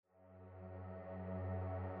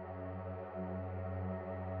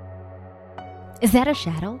Is that a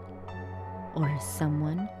shadow? Or is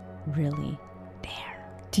someone really there?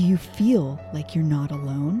 Do you feel like you're not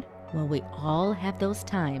alone? Well, we all have those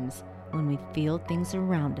times when we feel things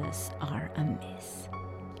around us are amiss.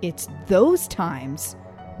 It's those times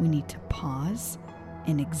we need to pause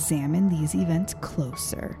and examine these events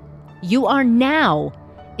closer. You are now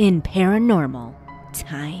in Paranormal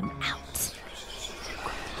Time Out.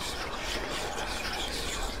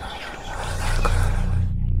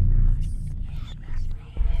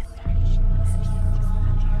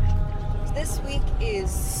 This week is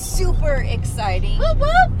super exciting. Whoop,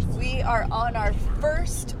 whoop. We are on our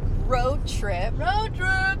first road trip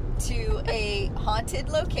to a haunted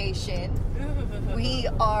location. We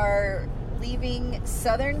are leaving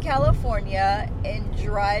Southern California and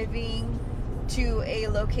driving to a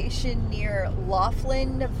location near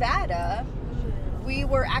Laughlin, Nevada. We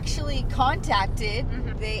were actually contacted.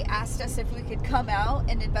 They asked us if we could come out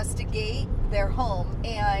and investigate their home.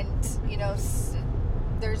 And, you know,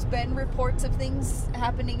 there's been reports of things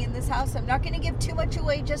happening in this house. I'm not going to give too much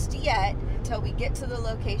away just yet until we get to the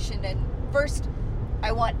location. And first,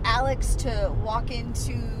 I want Alex to walk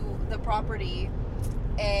into the property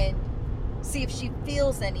and see if she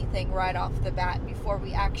feels anything right off the bat before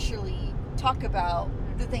we actually talk about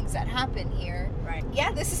the things that happen here. Right.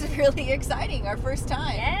 Yeah, this is really exciting. Our first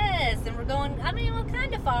time. Yes, and we're going, well,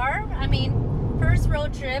 kind of far. First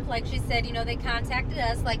road trip, like she said, they contacted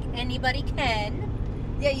us like anybody can.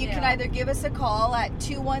 Yeah, you can either give us a call at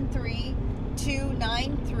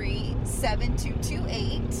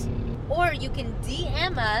 213-293-7228. Or you can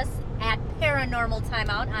DM us at Paranormal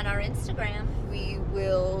Timeout on our Instagram. We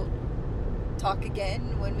will talk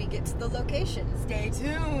again when we get to the location. Stay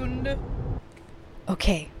tuned.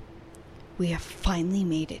 Okay, we have finally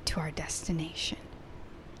made it to our destination.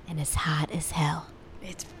 And it's hot as hell.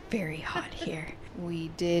 It's very hot here. We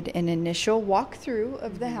did an initial walkthrough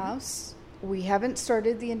of the house. We haven't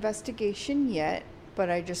started the investigation yet, but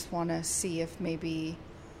I just want to see if maybe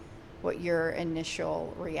what your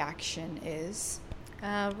initial reaction is.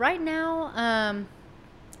 Right now, I'm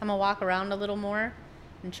going to walk around a little more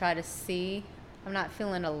and try to see. I'm not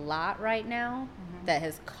feeling a lot right now that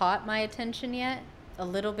has caught my attention yet. A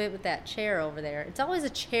little bit with that chair over there. It's always a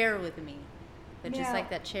chair with me, but just like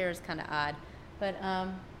that chair is kind of odd. But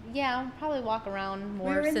I'll probably walk around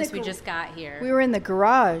more since we just got here. We were in the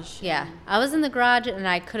garage. Yeah, I was in the garage and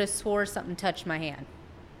I could have swore something touched my hand.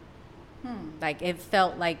 Like it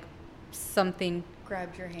felt like something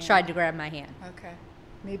Grabbed your hand. tried to grab my hand. Okay.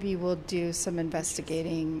 Maybe we'll do some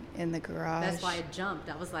investigating in the garage. That's why I jumped.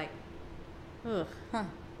 I was like, ugh. Huh.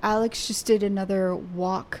 Alex just did another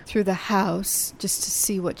walk through the house just to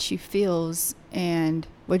see what she feels. And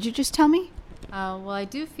what'd you just tell me? Well, I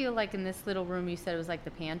do feel like in this little room, you said it was like the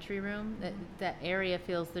pantry room. That area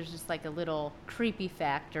feels there's just like a little creepy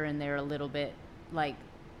factor in there a little bit. Like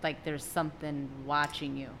there's something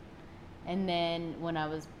watching you. And then when I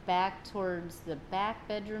was back towards the back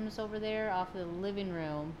bedrooms over there off the living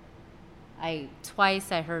room,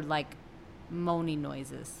 twice I heard like moaning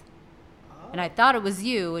noises. And I thought it was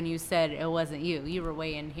you, and you said it wasn't you. You were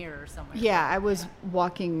way in here or somewhere. Yeah, I was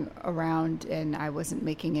walking around and I wasn't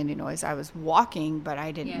making any noise. I was walking, but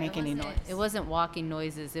I didn't make any noise. It wasn't walking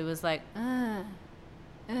noises. It was like,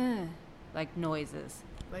 like noises.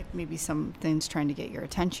 Like maybe something's trying to get your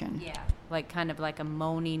attention. Yeah. Like kind of like a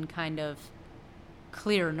moaning kind of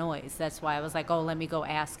clear noise. That's why I was like, oh, let me go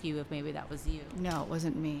ask you if maybe that was you. No, it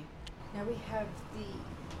wasn't me. Now we have the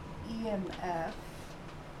EMF.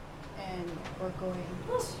 And we're going to...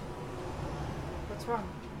 What's wrong?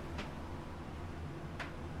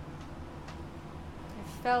 It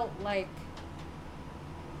felt like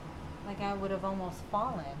I would have almost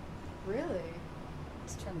fallen. Really?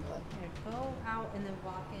 Let's turn the light. Here, go out and then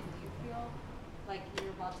walk in. Do you feel like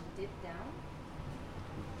you're about to dip down?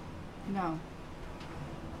 No.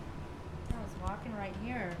 I was walking right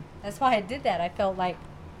here. That's why I did that. I felt like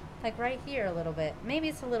right here a little bit. Maybe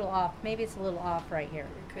it's a little off. Maybe it's a little off right here.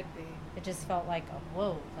 It could be. It just felt like a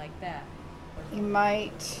whoa, like that. You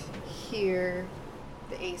might hear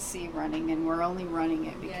the AC running, and we're only running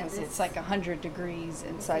it because it's like 100 degrees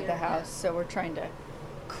inside the house. So we're trying to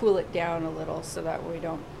cool it down a little so that we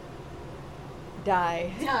don't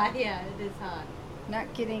die. Yeah, it is hot.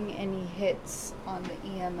 Not getting any hits on the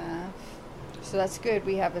EMF. So that's good.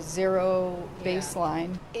 We have a zero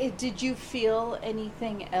baseline. Did you feel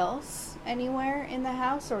anything else anywhere in the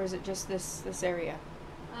house, or is it just this area?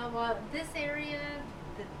 Well, this area,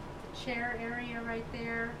 the chair area right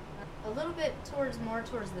there, a little bit more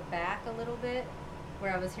towards the back a little bit,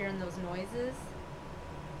 where I was hearing those noises.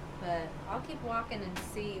 But I'll keep walking and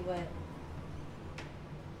see what.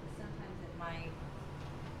 Sometimes at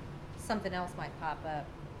something else might pop up,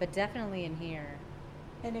 but definitely in here.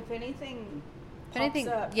 And if anything If anything,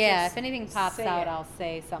 up, yeah, just if anything pops say out, it. I'll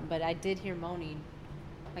say something. But I did hear moaning.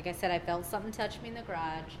 Like I said, I felt something touch me in the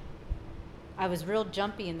garage. I was real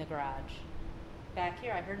jumpy in the garage. Back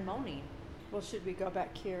here, I heard moaning. Well, should we go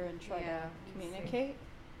back here and try Yeah, to let's see. communicate?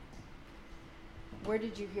 Where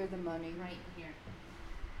did you hear the moaning? Right here.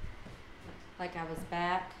 Like I was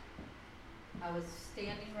back. I was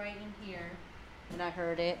standing right in here, and I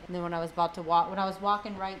heard it. And then when I was about to walk, when I was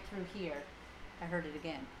walking right through here, I heard it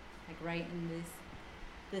again. Like right in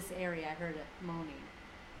this area, I heard it moaning.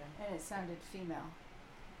 And it sounded female.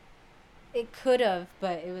 It could have,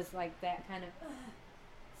 but it was like that kind of.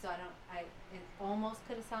 So it almost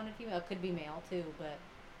could have sounded female. It could be male too, but.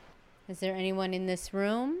 Is there anyone in this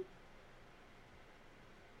room?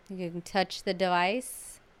 You can touch the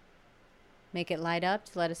device. Make it light up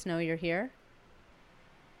to let us know you're here.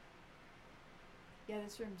 Yeah,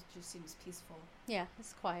 this room just seems peaceful. Yeah,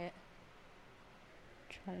 it's quiet.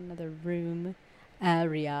 Try another room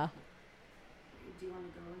area. Do you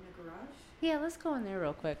want to go in the garage? Yeah, let's go in there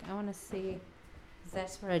real quick. I want to see. 'Cause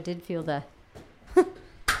that's where I did feel the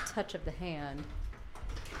touch of the hand.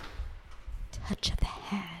 Touch of the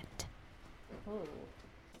hand. Oh.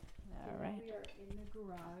 All right. We are in the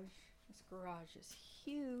garage. This garage is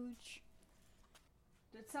huge.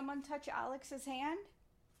 Did someone touch Alex's hand?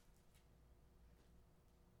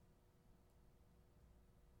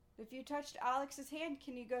 If you touched Alex's hand,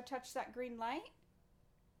 can you go touch that green light?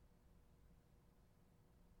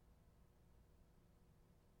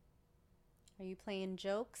 Are you playing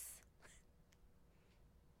jokes?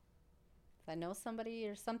 If I know somebody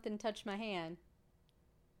or something touched my hand.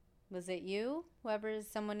 Was it you? Whoever is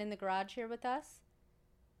someone in the garage here with us?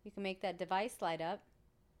 You can make that device light up.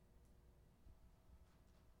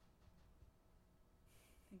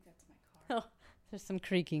 I think that's my car. Oh, there's some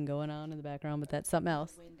creaking going on in the background, but that's something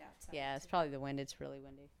else. Wind outside. Yeah, it's probably the wind. It's really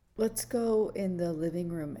windy. Let's go in the living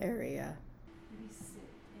room area. Maybe sit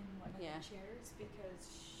in one of Yeah. the chairs because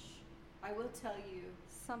I will tell you,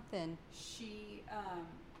 Something. she,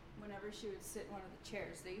 whenever she would sit in one of the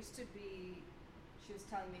chairs, they used to be, she was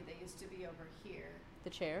telling me they used to be over here. The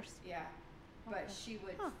chairs. Yeah. But Okay. she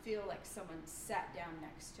would Huh. feel like someone sat down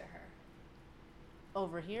next to her.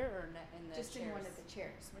 Over here or in the Just chairs? in one of the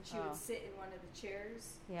chairs. When she Oh. would sit in one of the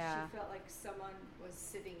chairs, Yeah. she felt like someone was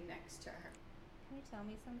sitting next to her. Can you tell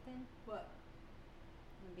me something? What?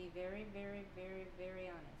 I'm gonna be very, very, very, very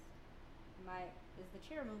honest. Is the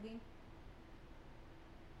chair moving?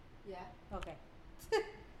 Yeah. Okay.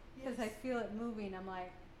 Because I feel it moving. I'm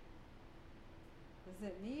like, is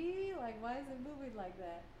it me? Like, why is it moving like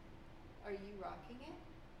that? Are you rocking it?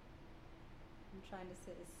 I'm trying to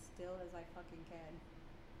sit as still as I fucking can.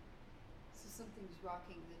 So something's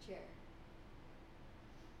rocking the chair.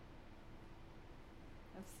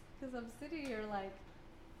 Because I'm sitting here like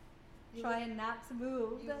You trying not to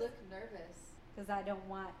move. You look nervous. Because I don't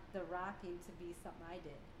want the rocking to be something I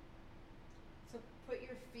did. So put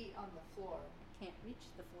your feet on the floor. I can't reach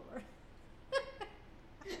the floor.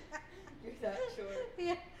 You're that short.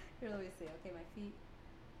 Yeah. Here, let me see. Okay, my feet.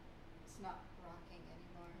 It's not rocking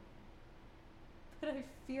anymore. But I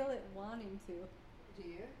feel it wanting to. Do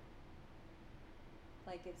you?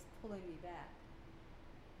 Like it's pulling me back.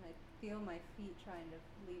 I feel my feet trying to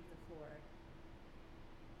leave the floor.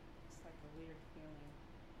 It's like a weird feeling.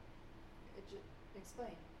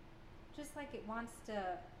 Explain. Just like it wants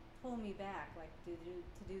to pull me back, like to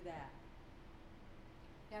do that.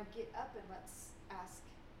 Now get up and let's ask.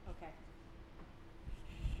 Okay.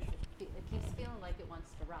 It keeps feeling like it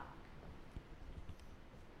wants to rock.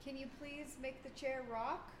 Can you please make the chair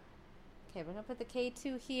rock? Okay, we're gonna put the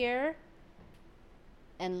K2 here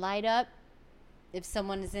and light up if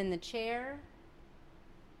someone is in the chair.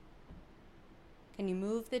 Can you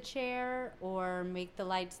move the chair or make the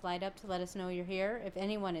lights light up to let us know you're here if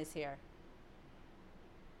anyone is here?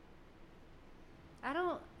 I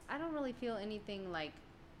don't really feel anything like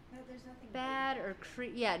No, there's nothing bad or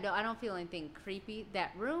yeah, no, I don't feel anything creepy.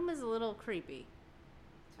 That room is a little creepy.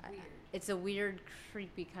 It's weird. It's a weird,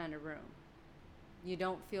 creepy kind of room. You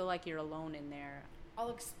don't feel like you're alone in there.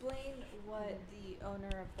 I'll explain what the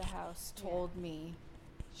owner of the house told me.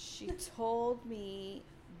 She told me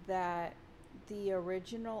that the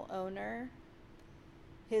original owner,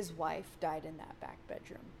 his wife died in that back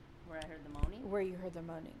bedroom. Where I heard the moaning? Where you heard the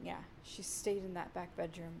moaning, yeah. She stayed in that back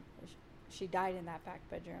bedroom. She died in that back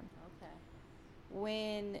bedroom. Okay.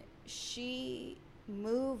 When she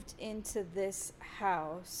moved into this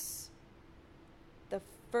house, the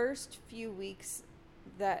first few weeks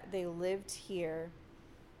that they lived here,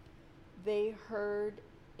 they heard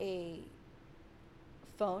a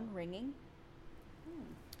phone ringing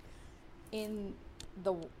in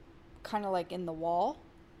the kind of like in the wall.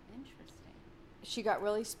 Interesting. She got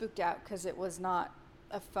really spooked out because it was not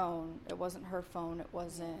a phone. It wasn't her phone. It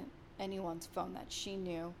wasn't anyone's phone that she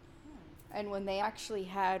knew. And when they actually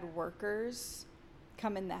had workers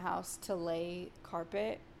come in the house to lay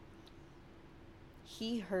carpet,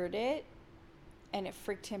 he heard it and it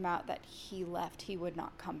freaked him out that he left. He would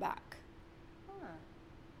not come back.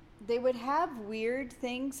 They would have weird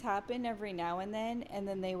things happen every now and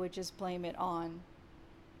then they would just blame it on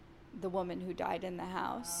the woman who died in the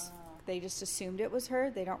house. They just assumed it was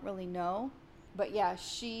her. They don't really know. But yeah,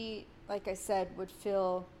 she, like I said, would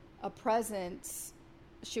feel a presence.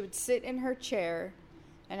 She would sit in her chair,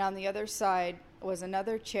 and on the other side was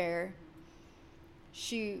another chair.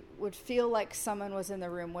 She would feel like someone was in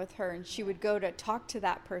the room with her, and she would go to talk to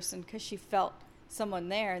that person because she felt someone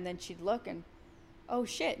there, and then she'd look and, oh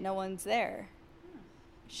shit, no one's there.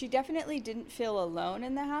 She definitely didn't feel alone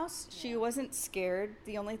in the house. Yeah. She wasn't scared.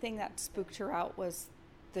 The only thing that spooked her out was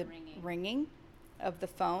the ringing of the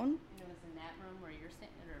phone. And it was in that room where you're sitting,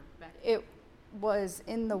 or back? It was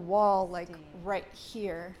in the wall, like right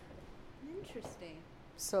here. Interesting.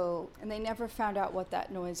 So, and they never found out what that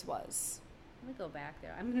noise was. Let me go back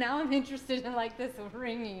there. Now I'm interested in like this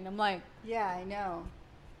ringing. I'm like, yeah, I know.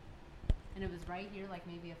 And it was right here, like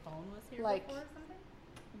maybe a phone was here like before or something?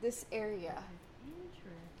 This area.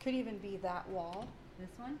 Interesting. Could even be that wall.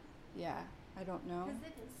 This one? Yeah, I don't know.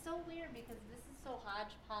 Because it's so weird because this is so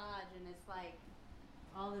hodgepodge and it's like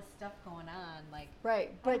all this stuff going on. Like,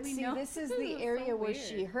 right, but see, this is the area so where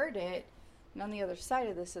she heard it, and on the other side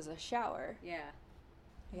of this is a shower. Yeah.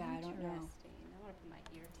 Yeah, I don't know. Interesting. I want to put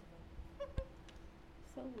my ear to it.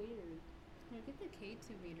 So weird. Here, get the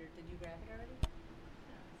K2 meter. Did you grab it already?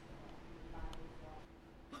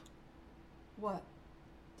 What?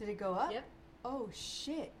 Did it go up? Yep. Oh,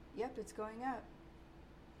 shit. Yep, it's going up.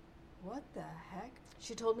 What the heck?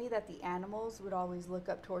 She told me that the animals would always look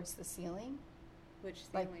up towards the ceiling. Which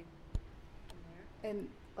Like, ceiling? and,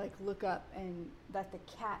 like, look up, and that the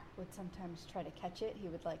cat would sometimes try to catch it. He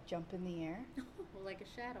would, like, jump in the air. Well, like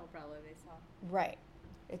a shadow, probably, they saw. Right.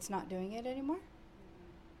 It's not doing it anymore?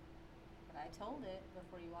 But I told it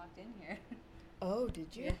before you walked in here. Oh,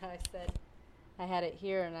 did you? Yeah, I said, I had it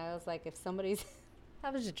here, and I was like, if somebody's,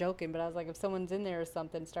 I was just joking, but I was like, if someone's in there or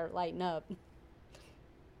something, start lighting up.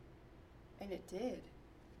 And it did.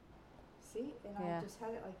 See? And Yeah. I just had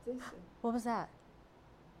it like this. What was that?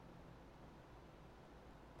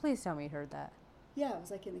 Please tell me you heard that. Yeah, it was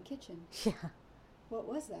like in the kitchen. Yeah. What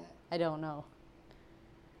was that? I don't know.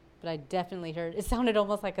 But I definitely heard, it sounded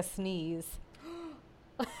almost like a sneeze.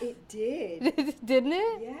 It did. Didn't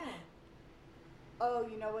it? Yeah. Oh,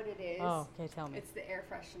 you know what it is? Oh, okay, tell me. It's the air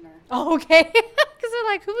freshener. Oh, okay. Because they're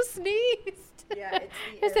like, who sneezed? Yeah, it's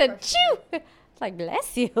the I air said, freshener. chew. It's like,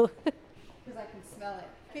 bless you. Because I can smell it.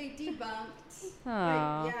 Okay, debunked.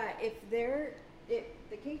 Aw. But yeah,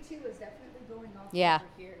 the K2 is definitely going off Yeah. over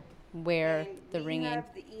here. Where And the we ringing.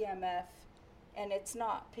 have the EMF, and it's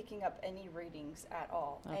not picking up any readings at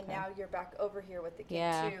all. And Okay. now you're back over here with the K2,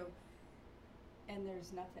 Yeah. and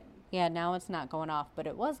there's nothing. Yeah, now it's not going off, but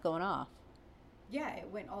it was going off. Yeah, it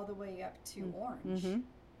went all the way up to orange. Mm-hmm.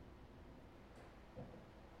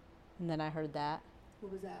 And then I heard that.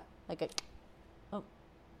 What was that? Like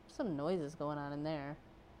some noises going on in there.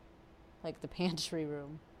 Like the pantry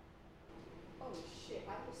room. Oh shit,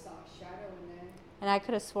 I just saw a shadow in there. And I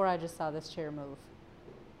could have swore I just saw this chair move.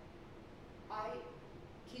 I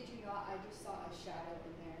kid you not, I just saw a shadow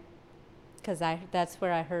in there. Because that's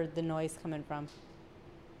where I heard the noise coming from.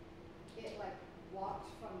 It like walked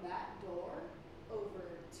from that door over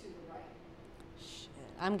to the right. Shit.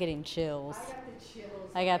 I'm getting chills. I got the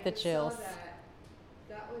chills. I got when the saw chills.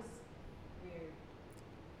 That was weird.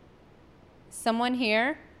 Someone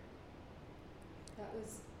here? That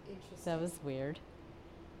was interesting. That was weird.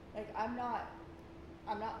 Like I'm not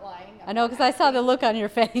lying. I know, because I saw the look on your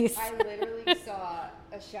face. I literally saw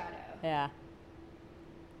a shadow. Yeah.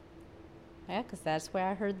 Yeah, because that's where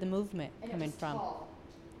I heard the movement And coming it was from. tall.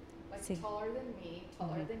 Like See. taller than me,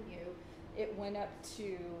 taller than you. It went up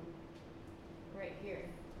to right here.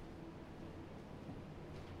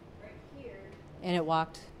 Right here. And it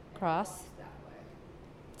walked across. Walks that way.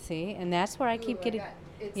 See? And that's where I keep Ooh, getting.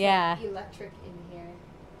 It's Yeah. like electric in here.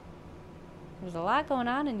 There's a lot going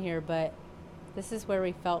on in here, but this is where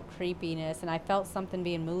we felt creepiness, and I felt something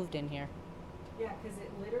being moved in here. Yeah, because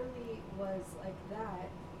it literally was like that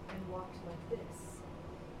and walked like this.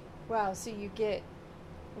 Wow, so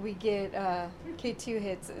we get K2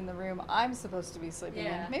 hits in the room I'm supposed to be sleeping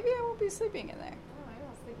Yeah. in. Maybe I won't be sleeping in there. Oh, I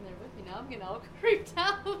was sleeping there with You know, I'm getting all creeped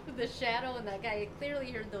out with the shadow and that guy. I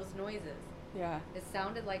clearly heard those noises. Yeah. It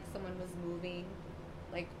sounded like someone was moving,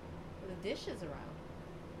 like, the dishes around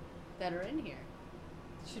that are in here.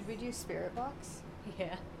 Should we do spirit box?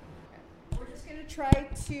 Yeah. We're just going to try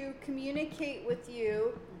to communicate with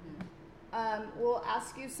you. We'll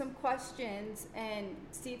ask you some questions and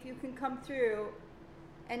see if you can come through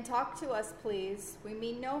and talk to us, please. We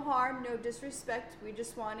mean no harm, no disrespect. We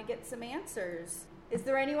just want to get some answers. Is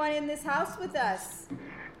there anyone in this house with us?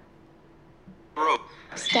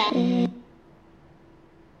 Standing.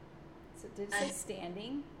 So did it say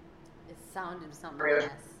standing? It sounded something like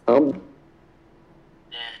this.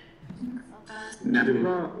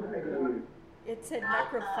 It said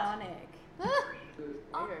necrophonic.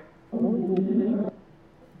 Weird.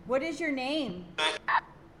 What is your name? It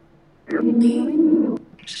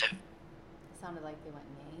sounded like they went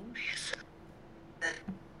name.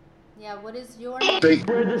 Yeah, what is your name?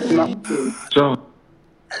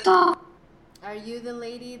 Are you the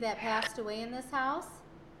lady that passed away in this house?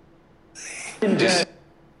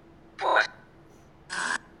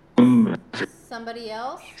 Somebody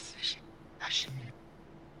else?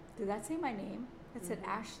 Did that say my name? It said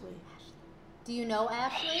Ashley. Do you know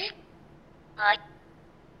Ashley? It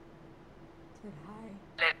said hi.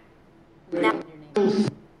 What is your name?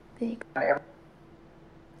 Big.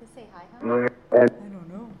 Just say hi, huh? I don't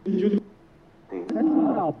know.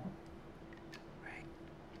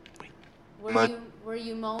 Were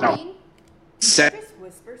you moaning? Did you just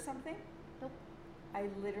whisper something? Nope. I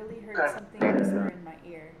literally heard something whisper in my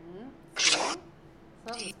ear. See?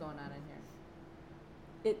 Something's going on in here.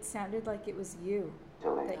 It sounded like it was you,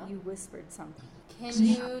 that you whispered something. Can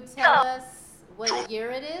you tell us what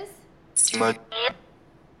year it is?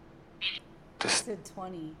 It said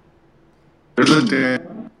 20.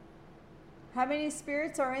 How many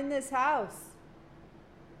spirits are in this house?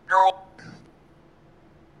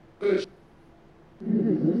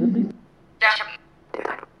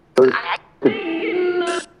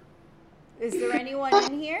 Is there anyone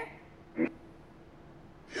in here? I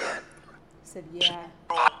said yeah.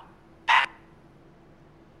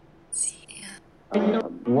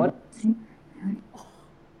 What?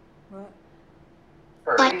 What?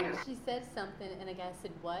 She said something, and a guy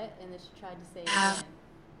said what, and then she tried to say it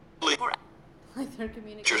again. Like they're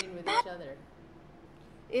communicating with each other.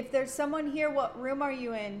 If there's someone here, what room are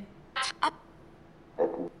you in?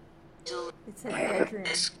 It said bedroom.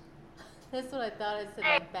 That's what I thought. It said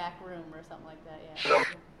like back room or something like that. Yeah.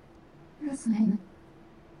 Listen.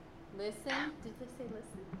 Listen? Did they say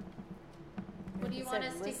listen? What do you It want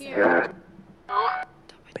said us listen. to hear?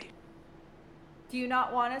 Do you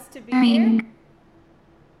not want us to be here?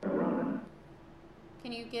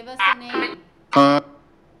 Can you give us a name?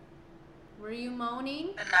 Were you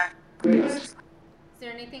moaning? Is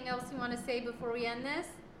there anything else you want to say before we end this?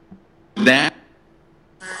 That.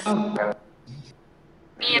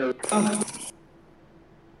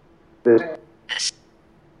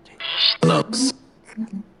 Looks. Do you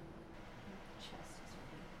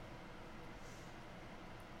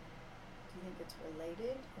think it's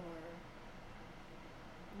related or?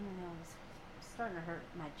 I don't know. It's starting to hurt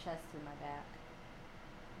my chest and my back.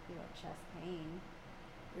 I feel like chest pain.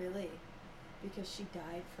 Really? Because she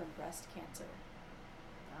died from breast cancer.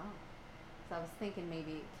 Oh. So I was thinking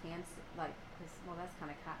maybe cancer, like, cause, well, that's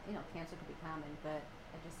kind of, cancer could be common, but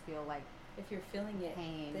I just feel like If you're feeling it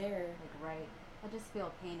pain. there, Like, right. I just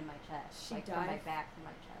feel pain in my chest. She like from my died- back to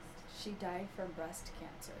my chest. she died from breast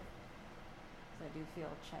cancer. So I do feel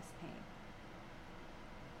chest pain.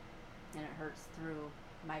 And it hurts through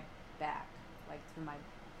my back. Like through my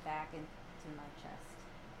back and to my chest.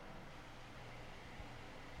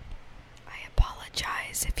 I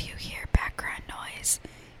apologize if you hear background noise.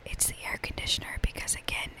 It's the air conditioner because,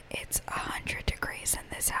 again, it's 100 degrees in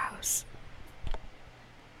this house.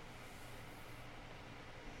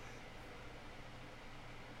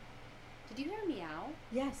 Did you hear a meow?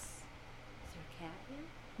 Yes. Is there a cat here?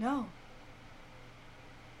 No.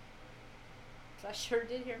 So I sure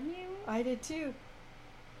did hear meow. I did too.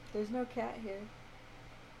 There's no cat here.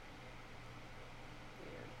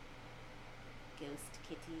 Weird. Ghost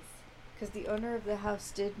kitties. Because the owner of the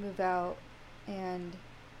house did move out, and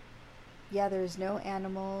yeah, there's no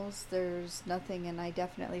animals, there's nothing, and I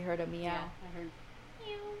definitely heard a meow. Yeah, I heard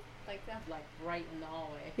meow. Like that, like right in the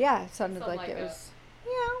hallway. Yeah, it sounded Something like it like was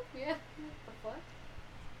meow. Yeah. What the fuck?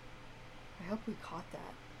 I hope we caught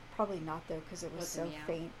that. Probably not though, because it was What's a so meow?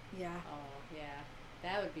 faint. Yeah. Oh, yeah.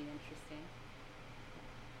 That would be interesting.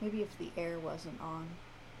 Maybe if the air wasn't on.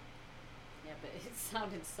 Yeah, but it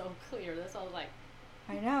sounded so clear. That's all like,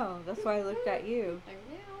 I know. That's why I looked at you.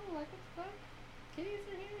 meow, like what the fuck? Kitties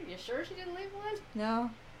are here? You sure she didn't leave one? No.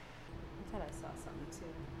 I thought I saw something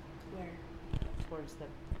too. Where? Towards the,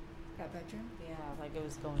 That bedroom? yeah, like it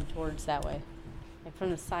was going towards that way. Like from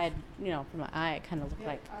the side, from my eye, it kind of looked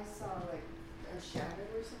like, I saw like a shadow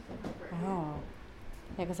or something. oh.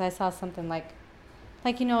 Yeah, because I saw something like,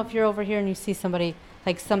 if you're over here and you see somebody,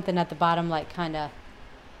 like something at the bottom, like kind of,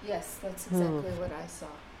 Yes, that's exactly what I saw.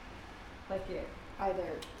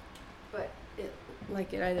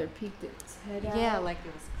 Like it either peeked its head out. yeah, like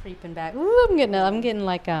it was creeping back. Ooh, I'm getting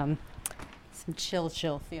like, some chill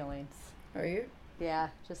feelings. Are you? Yeah,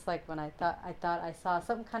 just like when I thought I saw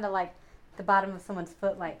something kind of like the bottom of someone's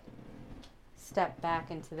foot, like step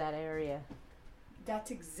back into that area.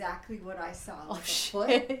 That's exactly what I saw. Oh, Like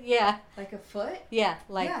a foot? Yeah, Like a foot? yeah,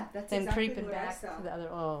 like Yeah, that's them exactly creeping what I back saw. to the other.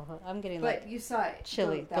 Oh, I'm getting But like you saw it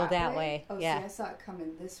chilly. Go that way. Oh, Yeah. see, I saw it come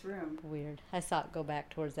in this room. weird. I saw it go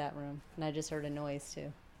back towards that room, and I just heard a noise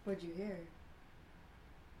too, What'd you hear?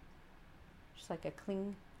 just like a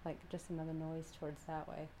cling, like just another noise towards that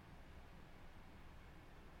way.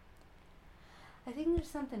 I think there's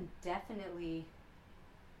something definitely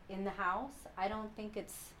in the house. I don't think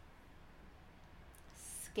it's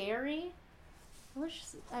scary.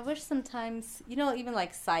 I wish sometimes, even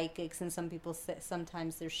like psychics and some people say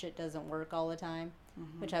sometimes their shit doesn't work all the time,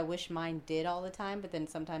 which I wish mine did all the time, but then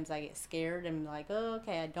sometimes I get scared and like, oh,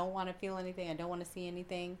 okay, I don't want to feel anything. I don't want to see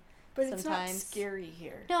anything. But it's not Sometimes. scary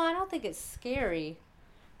here. No, I don't think it's scary,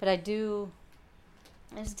 but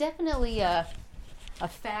there's definitely a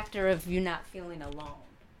factor of you not feeling alone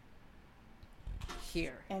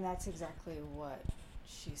here. And that's exactly what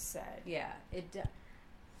she said. Yeah,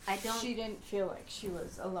 I don't. She didn't feel like she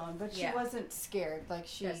was alone, but she Yeah. wasn't scared. Like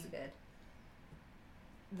That's good.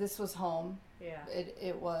 This was home. Yeah. It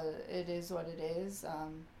is what it is.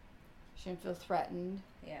 She didn't feel threatened.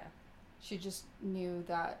 Yeah. She just knew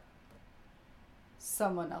that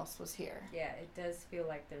someone else was here. Yeah, it does feel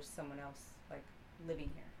like there's someone else like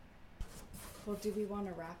living here. Well, do we want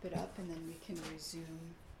to wrap it up and then we can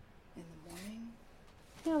resume in the morning?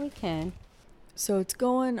 Yeah, we can. So it's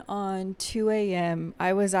going on 2 a.m.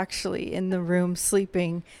 I was actually in the room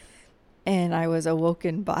sleeping and I was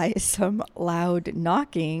awoken by some loud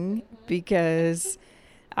knocking because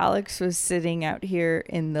Alex was sitting out here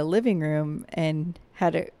in the living room and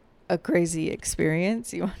had a crazy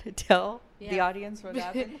experience. You want to tell the audience what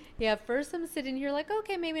happened? Yeah, first I'm sitting here like,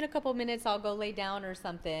 okay, maybe in a couple minutes I'll go lay down or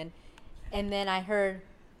something. And then I heard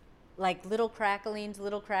like little cracklings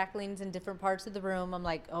in different parts of the room. I'm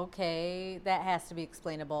like, okay, that has to be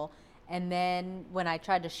explainable. And then when I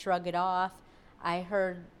tried to shrug it off,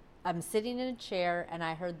 I'm sitting in a chair and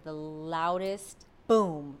I heard the loudest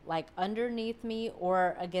boom, like underneath me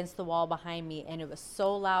or against the wall behind me. And it was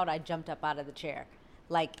so loud, I jumped up out of the chair.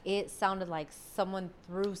 Like it sounded like someone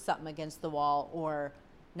threw something against the wall, or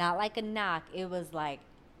not like a knock. It was like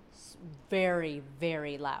very,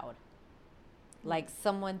 very loud. Like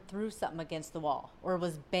someone threw something against the wall or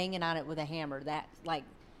was banging on it with a hammer. That like,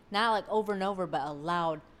 not like over and over, but a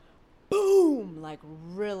loud boom, like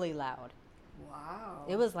really loud. Wow.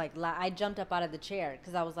 It was like, I jumped up out of the chair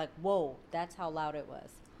because I was like, whoa, that's how loud it was.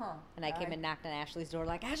 Huh. And I came and knocked on Ashley's door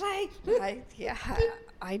like, Ashley!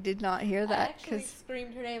 I did not hear I that actually because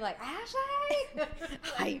screamed her name like, Ashley!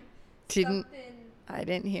 I didn't. Something. I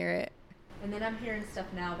didn't hear it. And then I'm hearing stuff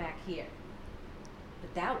now back here.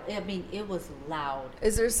 But it was loud.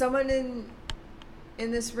 Is there someone in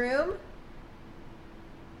this room?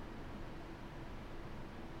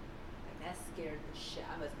 Like, that scared the shit.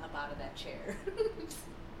 I was up out of that chair.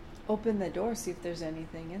 Open the door, see if there's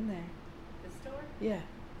anything in there. This door? Yeah. Is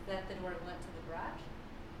that the door that went to the garage?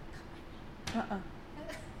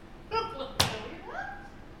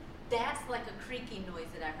 That's like a creaking noise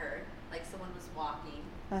that I heard. Like someone was walking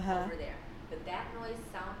over there. But that noise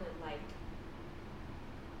sounded like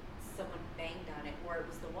someone banged on it, or it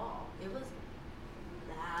was the wall. It was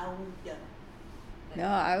loud. No,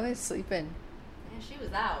 I was sleeping. And she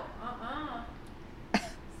was out.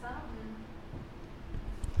 Something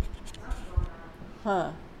going on. Huh.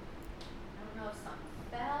 I don't know if something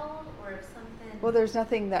fell or if something. Well, there's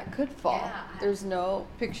nothing that could fall. Yeah, There's no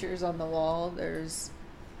pictures on the wall.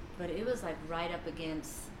 But it was like right up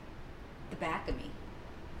against the back of me.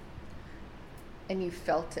 And you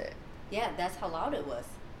felt it. Yeah, that's how loud it was.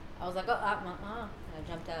 I was like, and I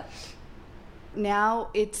jumped up. Now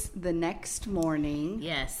it's the next morning.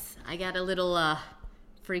 Yes, I got a little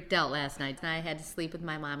freaked out last night. I had to sleep with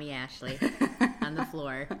my mommy, Ashley, on the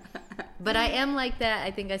floor. But I am like that.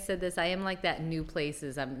 I think I said this. I am like that in new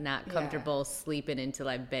places. I'm not comfortable sleeping until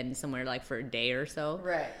I've been somewhere like for a day or so.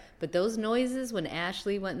 Right. But those noises when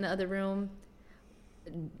Ashley went in the other room,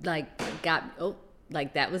 like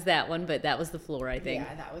Like, that was that one, but that was the floor, I think.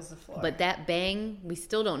 Yeah, that was the floor. But that bang, we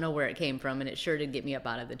still don't know where it came from, and it sure did get me up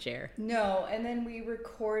out of the chair. No, and then we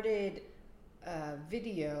recorded a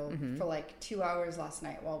video for like 2 hours last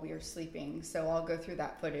night while we were sleeping. So I'll go through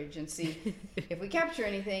that footage and see if we capture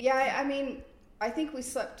anything. Yeah, I mean, I think we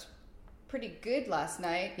slept pretty good last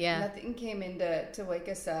night. Yeah. Nothing came in to wake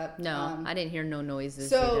us up. No, I didn't hear no noises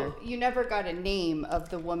So either. you never got a name of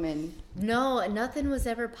the woman. No, nothing was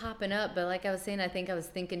ever popping up. But like I was saying, I think I was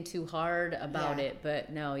thinking too hard about Yeah. it.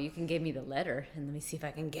 But no, you can give me the letter, and let me see if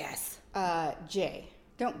I can guess. Jay.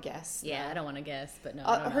 Don't guess. Yeah, I don't want to guess, but no,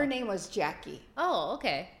 I don't Her know. name was Jackie. Oh,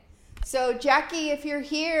 okay. So Jackie, if you're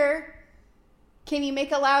here, can you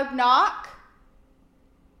make a loud knock?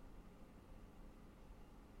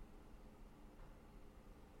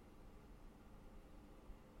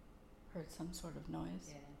 Heard some sort of noise.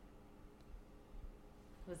 Yeah.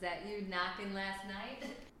 Was that you knocking last night?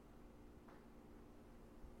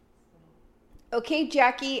 Okay,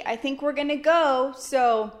 Jackie, I think we're gonna go.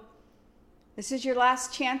 So this is your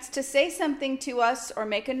last chance to say something to us or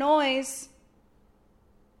make a noise.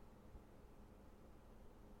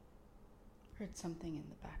 Heard something in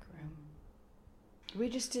the back room. We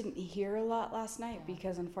just didn't hear a lot last night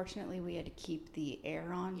because unfortunately we had to keep the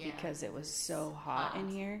air on because it was so hot in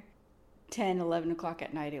here. 10, 11 o'clock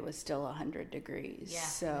at night, it was still 100 degrees. Yeah.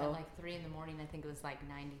 So At like 3 in the morning, I think it was like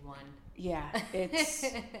 91. yeah, it's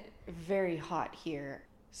very hot here.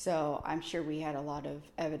 So I'm sure we had a lot of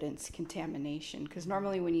evidence contamination because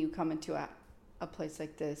normally when you come into a place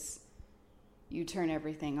like this, you turn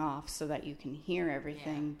everything off so that you can hear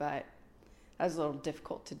everything. But that was a little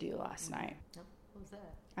difficult to do last night. Nope. What was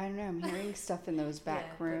that? I don't know. I'm hearing stuff in those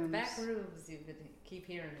back rooms. The back rooms, you could keep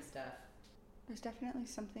hearing stuff. There's definitely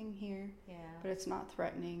something here, Yeah. but it's not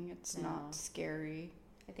threatening. It's No. not scary.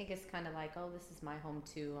 I think it's kind of like, oh, this is my home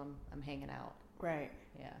too. I'm hanging out. Right.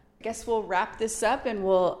 Yeah. I guess we'll wrap this up and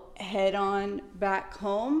we'll head on back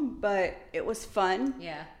home, but it was fun.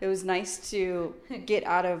 Yeah. It was nice to get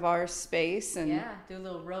out of our space and Yeah. Do a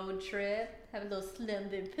little road trip. Have a little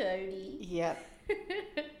slumber party. Yep.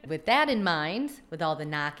 With that in mind, with all the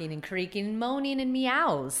knocking and creaking and moaning and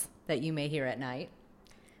meows that you may hear at night,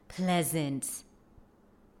 pleasant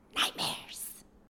nightmares.